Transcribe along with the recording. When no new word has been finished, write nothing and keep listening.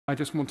I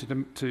just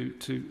wanted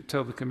to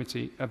tell the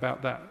committee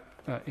about that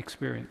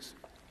experience.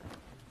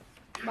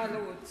 My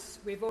Lords,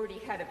 we've already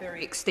had a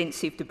very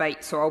extensive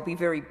debate, so I'll be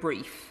very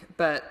brief,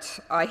 but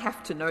I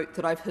have to note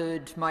that I've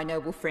heard my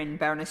noble friend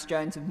Baroness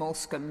Jones of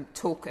Moulsecoomb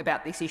talk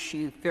about this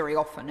issue very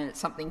often, and it's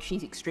something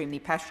she's extremely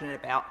passionate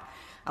about,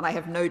 and I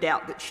have no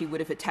doubt that she would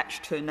have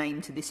attached her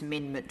name to this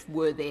amendment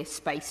were there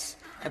space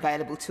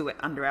available to it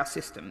under our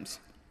systems.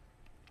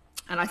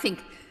 And I think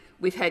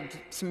we've had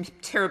some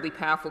terribly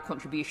powerful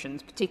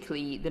contributions,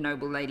 particularly the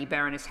noble lady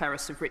Baroness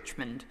Harris of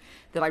Richmond,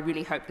 that I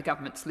really hope the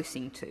government's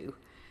listening to.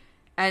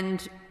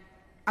 And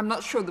I'm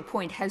not sure the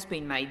point has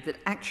been made that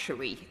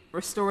actually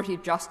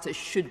restorative justice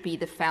should be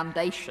the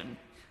foundation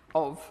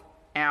of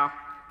our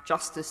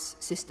justice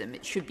system.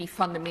 It should be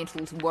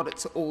fundamental to what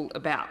it's all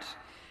about.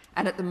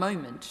 And at the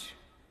moment,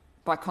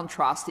 by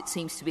contrast, it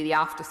seems to be the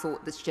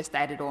afterthought that's just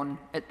added on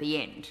at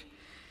the end.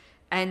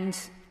 And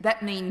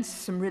that means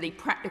some really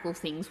practical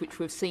things which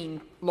we've seen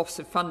loss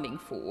of funding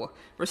for.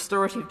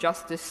 Restorative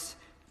justice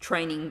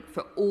training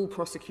for all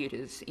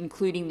prosecutors,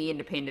 including the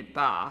independent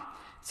bar,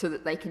 so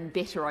that they can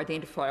better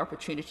identify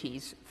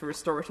opportunities for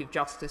restorative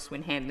justice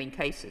when handling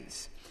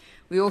cases.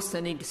 We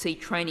also need to see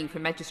training for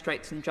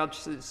magistrates and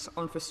judges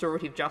on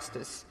restorative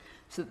justice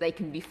so that they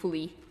can be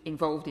fully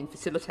involved in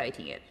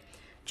facilitating it.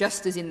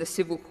 Just as in the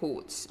civil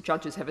courts,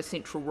 judges have a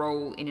central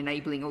role in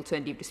enabling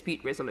alternative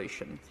dispute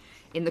resolution.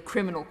 In the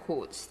criminal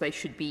courts, they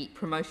should be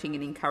promoting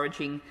and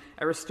encouraging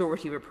a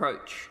restorative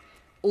approach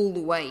all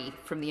the way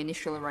from the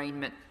initial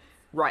arraignment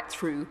right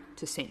through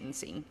to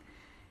sentencing.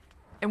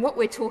 And what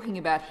we're talking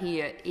about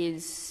here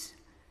is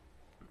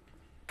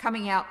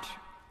coming out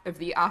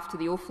of after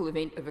the awful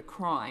event of a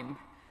crime,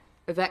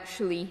 of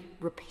actually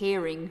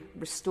repairing,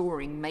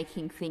 restoring,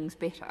 making things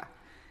better.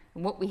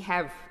 And what we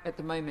have at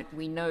the moment,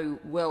 we know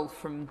well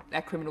from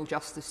our criminal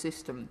justice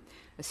system,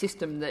 a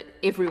system that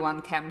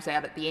everyone comes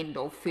out at the end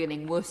of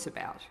feeling worse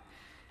about.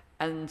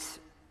 And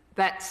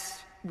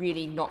that's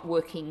really not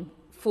working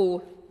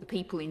for the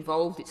people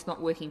involved, it's not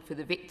working for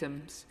the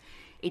victims,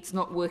 it's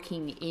not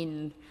working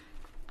in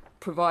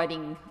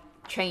providing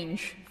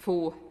change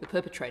for the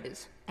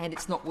perpetrators, and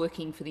it's not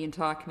working for the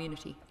entire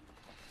community.